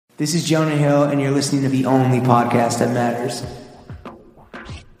This is Jonah Hill, and you're listening to the only podcast that matters.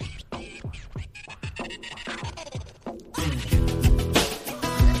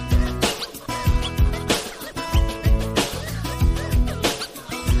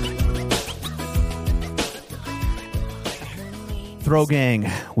 Throw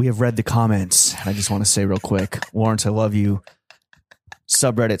gang, we have read the comments. I just want to say real quick, Lawrence, I love you.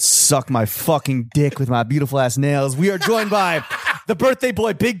 Subreddit, suck my fucking dick with my beautiful ass nails. We are joined by the birthday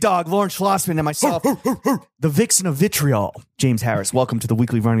boy, Big Dog, Lawrence Schlossman, and myself, the vixen of vitriol, James Harris. Welcome to the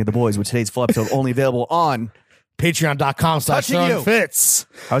weekly running of the boys, with today's full episode only available on Patreon.com/Fits.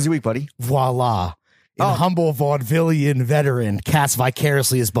 How's your week, buddy? Voila. An humble vaudevillian veteran cast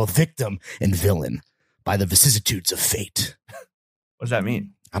vicariously as both victim and villain by the vicissitudes of fate. What does that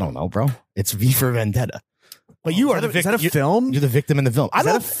mean? I don't know, bro. It's V for Vendetta. But you are the victim. Is that a film? You're the victim in the film. Is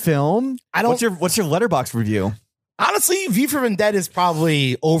that a film? I don't. What's your Letterboxd review? Honestly, V for Vendetta is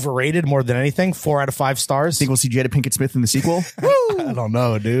probably overrated more than anything. 4 out of 5 stars. Think we'll see Jada Pinkett Smith in the sequel? I don't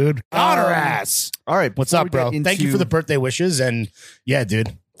know, dude. Got her ass. All right. What's up, bro? Thank you for the birthday wishes. And yeah,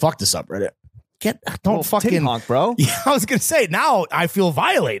 dude, fuck this up, Reddit. Don't fucking honk, bro. Yeah, I was gonna say, now I feel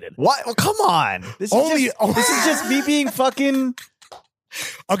violated. What? Well, come on. This is just me being fucking.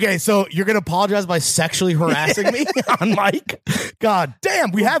 Okay, so you're gonna apologize by sexually harassing me on mic? God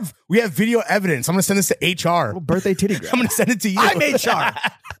damn, we have video evidence. I'm gonna send this to HR. Birthday titty grab. I'm gonna send it to you. I'm HR.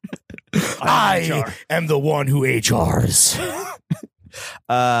 I am the one who HRs. All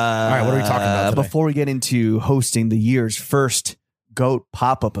right, what are we talking about today? Before we get into hosting the year's first GOAT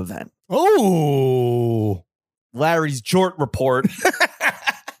pop-up event, Larry's Jort Report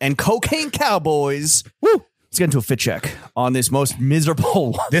and Cocaine Cowboys. Woo! Let's get into a fit check on this most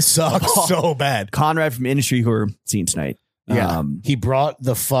miserable. This sucks so bad. Conrad from Industry, who we're seeing tonight. Yeah, he brought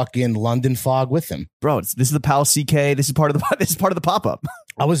the fucking London fog with him, bro. This is the Pal CK. This is part of the pop-up.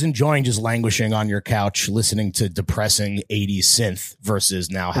 I was enjoying just languishing on your couch, listening to depressing 80s synth versus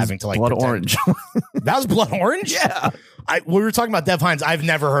now having to Blood pretend. Orange. That was Blood Orange. Yeah, we were talking about Dev Hynes. I've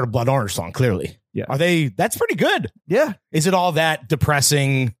never heard a Blood Orange song. Clearly, yeah. Are they? That's pretty good. Yeah. Is it all that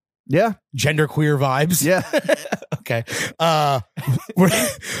depressing? Yeah. Genderqueer vibes. Yeah. Okay.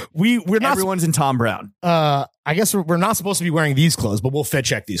 We're not. Everyone's in Tom Brown. I guess we're not supposed to be wearing these clothes, but we'll fit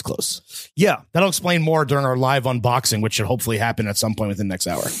check these clothes. Yeah. That'll explain more during our live unboxing, which should hopefully happen at some point within the next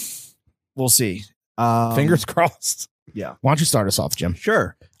hour. We'll see. Fingers crossed. Yeah. Why don't you start us off, Jim?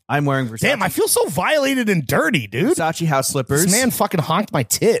 Sure. I'm wearing Versace. Damn, I feel so violated and dirty, dude. Versace house slippers. This man fucking honked my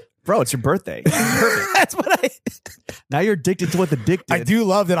tit. Bro, it's your birthday. Perfect. That's what Now you're addicted to what the dick did. I do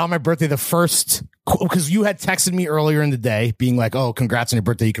love that on my birthday, the first, because you had texted me earlier in the day being like, oh, congrats on your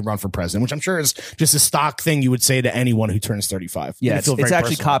birthday, you can run for president, which I'm sure is just a stock thing you would say to anyone who turns 35. Yeah, it's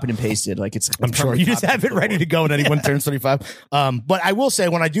actually personal. copied and pasted. Like I'm sure you just have it ready to go when anyone turns 35. But I will say,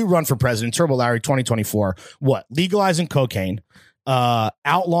 when I do run for president, Turbo Larry 2024, legalizing cocaine,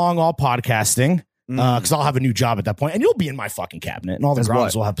 outlawing all podcasting, because I'll have a new job at that point, and you'll be in my fucking cabinet, and all the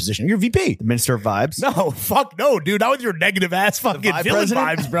grounds will have position. You're VP, the Minister of Vibes. No, fuck no, dude. Not with your negative ass fucking villain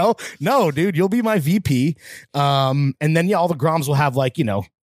president? vibes, bro. No, dude, you'll be my VP. And then all the groms will have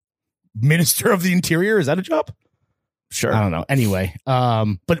Minister of the Interior. Is that a job? Sure. I don't know. Anyway,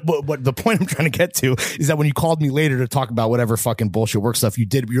 but what the point I'm trying to get to is that when you called me later to talk about whatever fucking bullshit work stuff you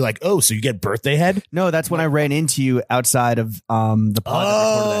did, you're like, oh, so you get birthday head? No, that's when I ran into you outside of the pod.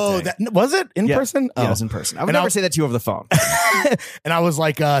 Oh, that was it in person? Yeah, Oh. it was in person. I would never say that to you over the phone. And I was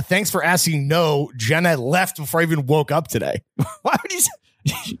like, thanks for asking. No, Jenna left before I even woke up today. Why would you say?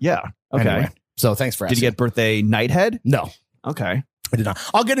 Yeah. Okay. Anyway, so thanks for asking. Did you get birthday nighthead? No. Okay. I did not.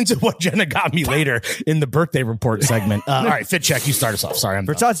 I'll get into what Jenna got me later in the birthday report segment. All right, fit check. You start us off. Sorry, I'm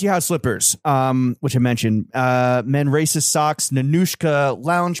done. Versace house slippers, which I mentioned. Men racist socks, Nanushka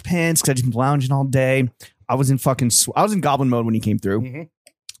lounge pants, because I just been lounging all day. I was in goblin mode when he came through.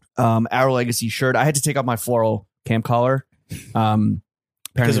 Mm-hmm. Arrow Legacy shirt. I had to take off my floral camp collar.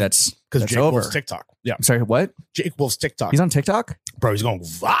 Apparently that's Jake over. Wolf's TikTok. Yeah. I'm sorry, what? Jake Wolf's TikTok. He's on TikTok? Bro, he's going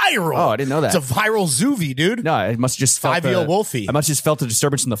viral. Oh, I didn't know that. It's a viral Zoovie, dude. No, I must have just felt 5-year Wolfie. I must have just felt a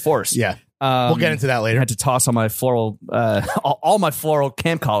disturbance in the force. Yeah. We'll get into that I later. had to toss on my floral, all my floral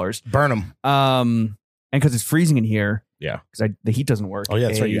camp collars. Burn them. And because it's freezing in here. Yeah. Because the heat doesn't work. Oh, yeah,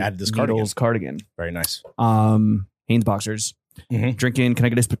 that's right. You added this cardigan. Very nice. Hanes boxers. Mm-hmm. Drinking, can I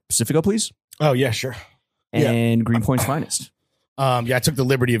get a Pacifico, please? Oh, yeah, sure. And Greenpoint's finest. Yeah, I took the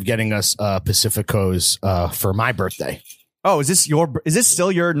liberty of getting us Pacificos for my birthday. Oh, is this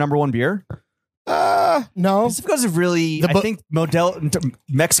still your number one beer? No. Pacificos have really, I think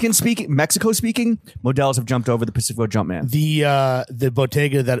Mexico speaking, Models have jumped over the Pacifico Jumpman. The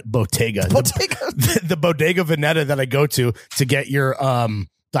bodega Bodega. the bodega Veneta that I go to get your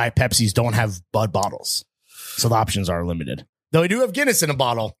Diet Pepsis don't have Bud bottles. So the options are limited. Though we do have Guinness in a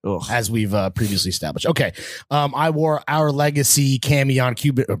bottle, as we've previously established. Okay. I wore Our Legacy Camion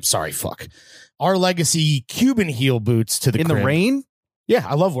Cuban. Our Legacy Cuban heel boots to the In crib. the rain? Yeah,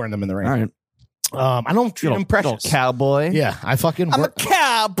 I love wearing them in the rain. All right. I don't treat them precious. Cowboy. Yeah, I'm a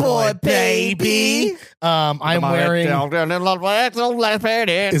cowboy, baby. I'm wearing. Is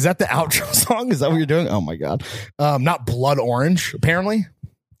that the outro song? Is that what you're doing? Oh my god. Not Blood Orange, apparently.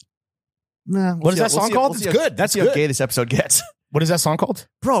 Nah, What is that song called? It's good. That's how good. gay this episode gets. What is that song called?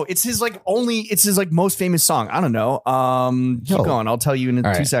 Bro, it's his most famous song. I don't know. Keep going. I'll tell you in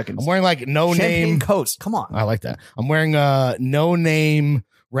 2 seconds. I'm wearing like no Champagne name Coast. Come on. I like that. I'm wearing no name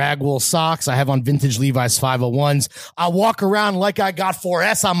ragwool socks. I have on vintage Levi's 501s. I walk around like I got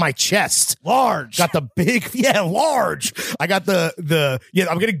 4S on my chest. Large. Got the big, large. I got the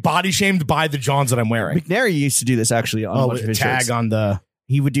I'm getting body shamed by the Johns that I'm wearing. McNary used to do this actually on a bunch of his tag shirts. on the.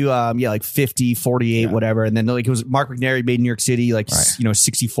 He would do like 50, 48, whatever. And then like it was Mark McNary made in New York City, like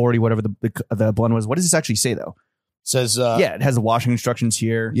 60, 40, whatever the blend was. What does this actually say though? Says it has the washing instructions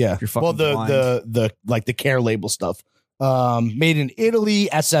here. Yeah. If you're fucking the like the care label stuff. Made in Italy,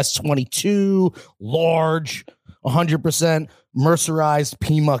 SS22, large, 100% mercerized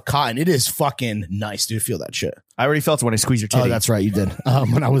Pima cotton. It is fucking nice, dude. Feel that shit. I already felt it when I squeezed your titty. Oh, that's right, you did.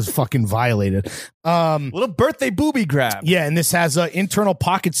 When I was fucking violated. Little birthday booby grab. Yeah, and this has internal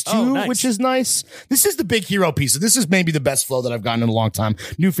pockets too, nice. which is nice. This is the big hero piece. This is maybe the best flow that I've gotten in a long time.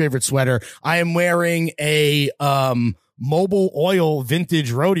 New favorite sweater. I am wearing a Mobile Oil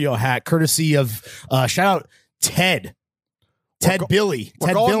vintage rodeo hat, courtesy of shout out Ted Billings.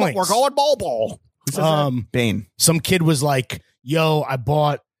 We're going mobile. Bane. Some kid was like, yo, I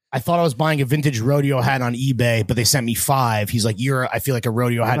thought I was buying a vintage rodeo hat on eBay, but they sent me 5. He's like, I feel like a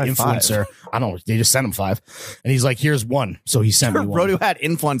rodeo hat influencer. 5? I don't know. They just sent him 5. And he's like, here's 1. So he sent me 1. Rodeo hat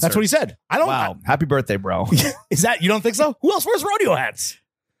influencer. That's what he said. Wow. Happy birthday, bro. Is that, you don't think so? Who else wears rodeo hats?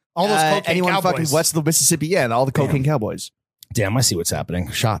 All those cocaine anyone cowboys. Fucking west of the Mississippi. Yeah, and all the cocaine cowboys. Damn, I see what's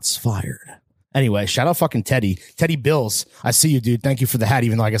happening. Shots fired. Anyway, shout out fucking Teddy Bills. I see you, dude. Thank you for the hat,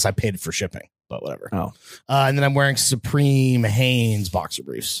 even though I guess I paid for shipping, but whatever. Oh, and then I'm wearing Supreme Hanes boxer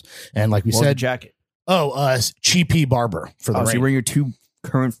briefs, and like we said, jacket. Cheapy Barber for the rain. So you're wearing your 2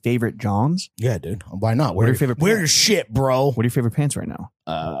 current favorite Johns? Yeah, dude. Why not? What are your favorite? Wear your shit, bro. What are your favorite pants right now?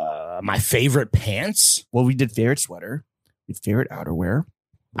 My favorite pants. Well, we did favorite sweater, we did favorite outerwear.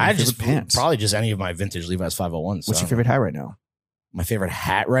 I just pants. Probably just any of my vintage Levi's 501s. What's your favorite hat right now? My favorite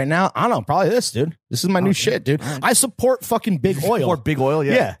hat right now? I don't know. Probably this, dude. This is my new shit, dude. Right. I support fucking Big Oil. Support Big Oil,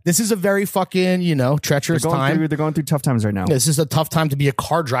 yeah. Yeah. This is a very fucking, treacherous time. They're going through tough times right now. This is a tough time to be a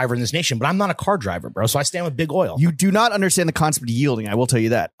car driver in this nation, but I'm not a car driver, bro. So I stand with Big Oil. You do not understand the concept of yielding. I will tell you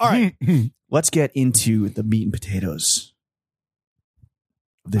that. All right. Let's get into the meat and potatoes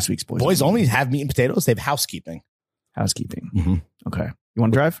of this week's Boys only have meat and potatoes. They have housekeeping. Mm-hmm. Okay. You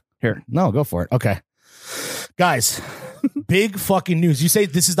want to drive? Here. No, go for it. Okay. Guys, big fucking news. You say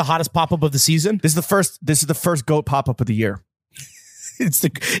this is the hottest pop-up of the season? This is the first goat pop-up of the year. It's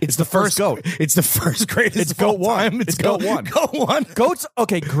the first goat. It's the first greatest. It's goat one. It's goat one. Goat one. Goats.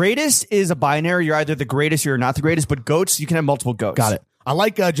 Okay. Greatest is a binary. You're either the greatest or you're not the greatest, but goats, you can have multiple goats. Got it. I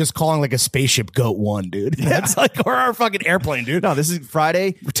like just calling like a spaceship Goat 1, dude. Yeah. That's like our fucking airplane, dude. No, this is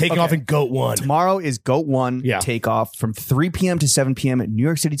Friday. We're taking off in Goat 1. Tomorrow is Goat 1 takeoff from 3 p.m. to 7 p.m. at New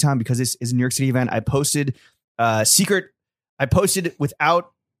York City time because this is a New York City event. I posted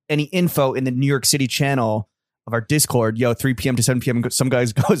without any info in the New York City channel of our Discord. 3 p.m. to 7 p.m. Some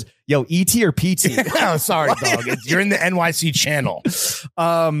guys goes, ET or PT? Oh, sorry, dog. You're in the NYC channel.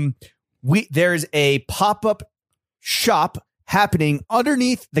 There's a pop-up shop happening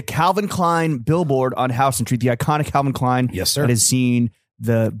underneath the Calvin Klein billboard on Houston Street, the iconic Calvin Klein. Yes, sir. That has seen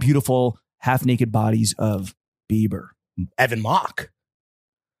the beautiful half-naked bodies of Bieber. Evan Mock.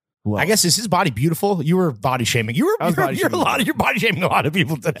 I guess is his body beautiful? You were body shaming. You're body shaming a lot of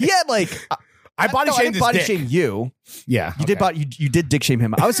people today. Yeah, like I body shamed his dick. Shame you. Yeah, you did dick shame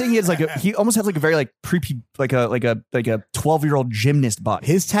him. I was saying he has he almost has like a very like preppy like a 12-year-old gymnast body.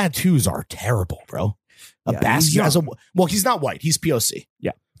 His tattoos are terrible, bro. He's not white. He's POC.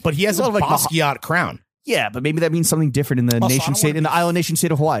 Yeah, but he has a Basquiat crown. Yeah, but maybe that means something different in the island nation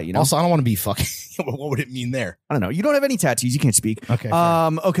state of Hawaii. You know. Also, I don't want to be fucking. What would it mean there? I don't know. You don't have any tattoos. You can't speak. Okay.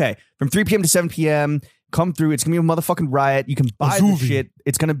 Okay. From 3 p.m. to 7 p.m. Come through. It's gonna be a motherfucking riot. You can buy the shit.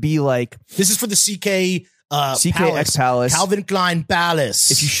 It's gonna be like this is for the CK X Palace, Calvin Klein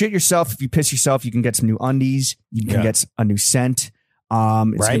Palace. If you shit yourself, if you piss yourself, you can get some new undies. You can get a new scent.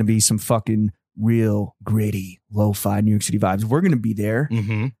 It's gonna be some fucking real gritty lo-fi New York City vibes. We're gonna be there,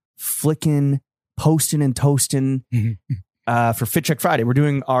 flicking, posting and toasting for Fit Check Friday. We're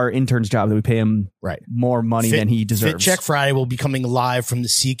doing our intern's job that we pay him Right. more money than he deserves. Fit Check Friday will be coming live from the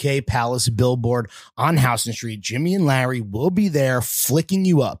CK Palace billboard on Houston Street. Jimmy and Larry will be there flicking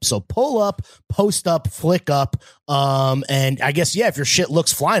you up. So pull up, post up, flick up. And I guess, if your shit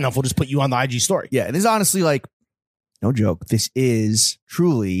looks fly enough, we'll just put you on the IG story. Yeah, this is honestly like, no joke. This is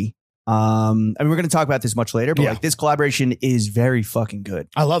truly, I mean, we're going to talk about this much later, but like this collaboration is very fucking good.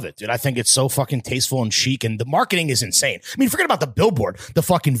 I love it, dude. I think it's so fucking tasteful and chic, and the marketing is insane. I mean, forget about the billboard, the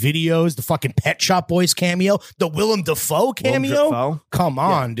fucking videos, the fucking Pet Shop Boys cameo, the Willem Dafoe cameo. Dafoe? Come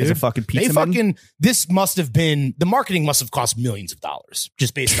on, dude. There's a fucking pizza man. This must have been, the marketing must have cost millions of dollars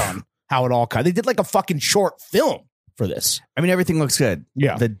just based on how it all kind. They did like a fucking short film for this. I mean, everything looks good.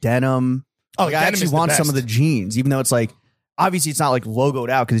 Yeah. The denim. Oh, like, denim I actually is the want some best. of the jeans, even though it's like, obviously it's not like logoed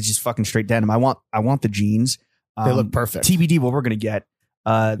out because it's just fucking straight denim. I want the jeans. They look perfect. TBD what we're gonna get.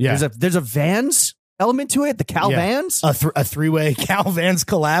 There's a Vans element to it. The Cal Vans, a three-way Cal Vans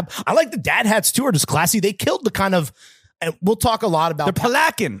collab. I like the dad hats too. Are just classy. They killed the kind of. And we'll talk a lot about. They're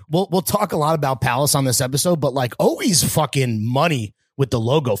Palakin. We'll talk a lot about Palace on this episode, but like always, fucking money with the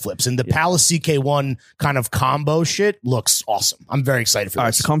logo flips and the Palace CK1 kind of combo shit looks awesome. I'm very excited for All right,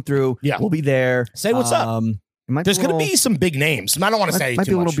 this. so come through. Yeah. We'll be there. Say what's up. There's going to be some big names. I don't want to say might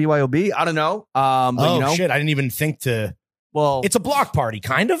too be a much. little BYOB. I don't know. But Shit! I didn't even think to. Well, It's a block party,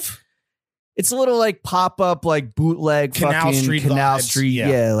 kind of. it's a little like pop up, like bootleg, Canal fucking Street Canal vibes. Street. Yeah.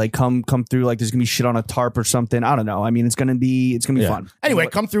 Yeah, like come through. Like there's gonna be shit on a tarp or something. I don't know. I mean, it's gonna be fun. Anyway,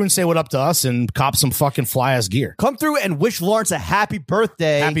 come through and say what up to us and cop some fucking fly ass gear. Come through and wish Lawrence a happy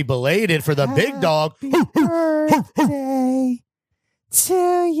birthday. Happy belated for the big dog. birthday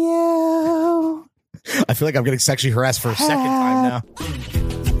to you. I feel like I'm getting sexually harassed for a second time now.